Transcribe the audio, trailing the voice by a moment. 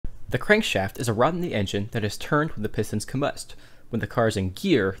The crankshaft is a rod in the engine that is turned when the pistons combust. When the car is in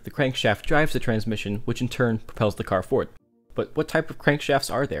gear, the crankshaft drives the transmission, which in turn propels the car forward. But what type of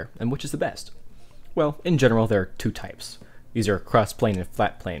crankshafts are there, and which is the best? Well, in general, there are two types. These are cross-plane and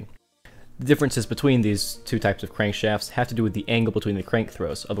flat-plane. The differences between these two types of crankshafts have to do with the angle between the crank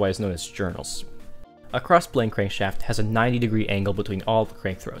throws, otherwise known as journals. A cross-plane crankshaft has a 90-degree angle between all the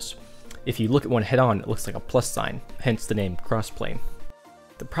crank throws. If you look at one head-on, it looks like a plus sign, hence the name cross-plane.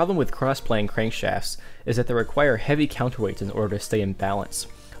 The problem with cross-plane crankshafts is that they require heavy counterweights in order to stay in balance,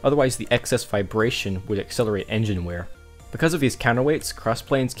 otherwise the excess vibration would accelerate engine wear. Because of these counterweights,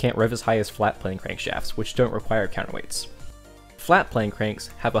 cross-planes can't rev as high as flat-plane crankshafts, which don't require counterweights. Flat-plane cranks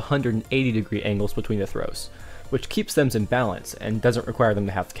have 180-degree angles between the throws, which keeps them in balance and doesn't require them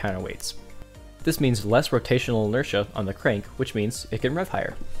to have counterweights. This means less rotational inertia on the crank, which means it can rev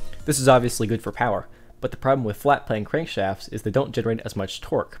higher. This is obviously good for power, but the problem with flat-plane crankshafts is they don't generate as much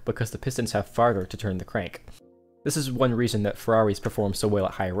torque because the pistons have farther to turn the crank. This is one reason that Ferraris perform so well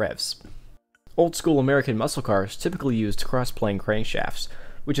at high revs. Old-school American muscle cars typically used cross-plane crankshafts,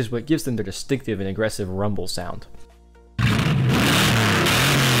 which is what gives them their distinctive and aggressive rumble sound.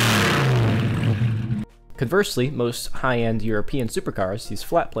 Conversely, most high-end European supercars use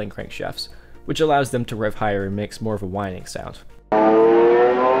flat-plane crankshafts, which allows them to rev higher and makes more of a whining sound.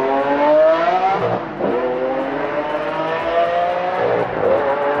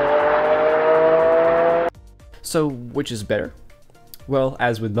 So, which is better? Well,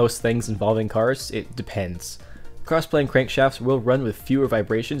 as with most things involving cars, it depends. Cross-plane crankshafts will run with fewer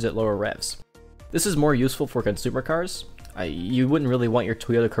vibrations at lower revs. This is more useful for consumer cars. You wouldn't really want your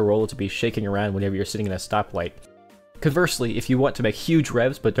Toyota Corolla to be shaking around whenever you're sitting in a stoplight. Conversely, if you want to make huge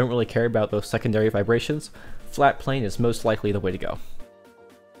revs but don't really care about those secondary vibrations, flat plane is most likely the way to go.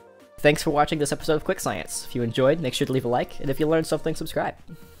 Thanks for watching this episode of Quick Science. If you enjoyed, make sure to leave a like, and if you learned something, subscribe.